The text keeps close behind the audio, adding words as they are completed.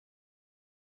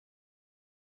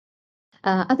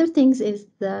Other things is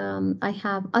I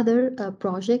have other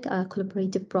project, a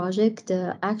collaborative project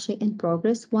actually in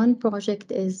progress. One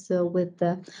project is with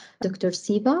Dr.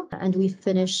 Siba, and we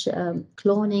finish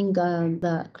cloning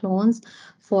the clones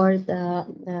for the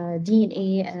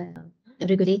DNA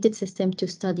regulated system to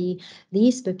study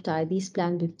these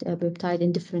plant peptide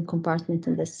in different compartments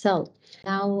in the cell.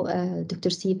 Now, Dr.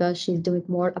 Siba, she's doing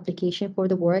more application for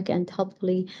the work, and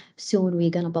hopefully soon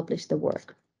we're gonna publish the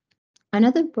work.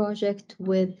 Another project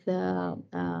with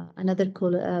another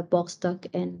postdoc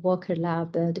in Walker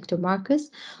Lab, Dr. Marcus,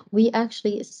 we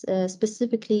actually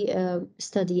specifically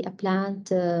study a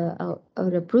plant or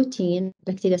a protein,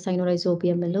 Bacteria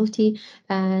Cyanorhizobia meloti,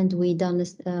 and we done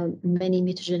many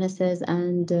mutagenesis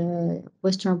and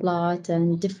Western blot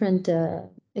and different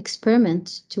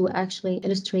experiment to actually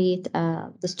illustrate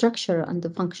the structure and the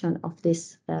function of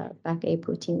this BAC-A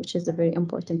protein, which is a very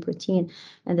important protein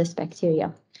in this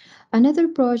bacteria. Another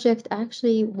project,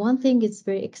 actually, one thing is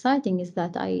very exciting is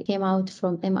that I came out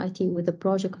from MIT with a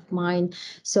project of mine.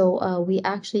 So we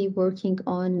actually working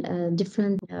on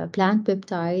different plant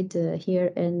peptide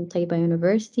here in Taiba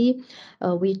University.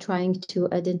 We're trying to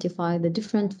identify the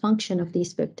different function of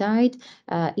these peptide,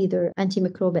 either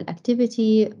antimicrobial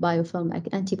activity,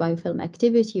 anti-biofilm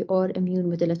activity, or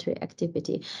immune modulatory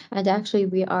activity. And actually,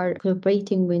 we are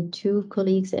collaborating with two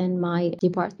colleagues in my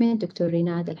department, Dr.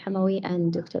 Rinad Al-Hamawi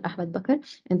and Dr. Ahmed Bakr,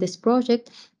 in this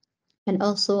project. And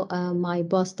also my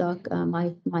postdoc,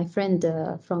 my friend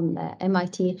from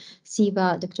MIT,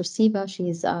 Siba, Dr. Siba,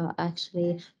 she's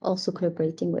actually also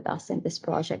collaborating with us in this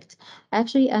project.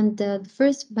 Actually, and the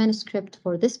first manuscript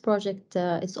for this project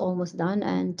is almost done,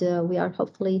 and we are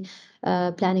hopefully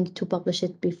planning to publish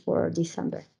it before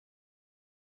December.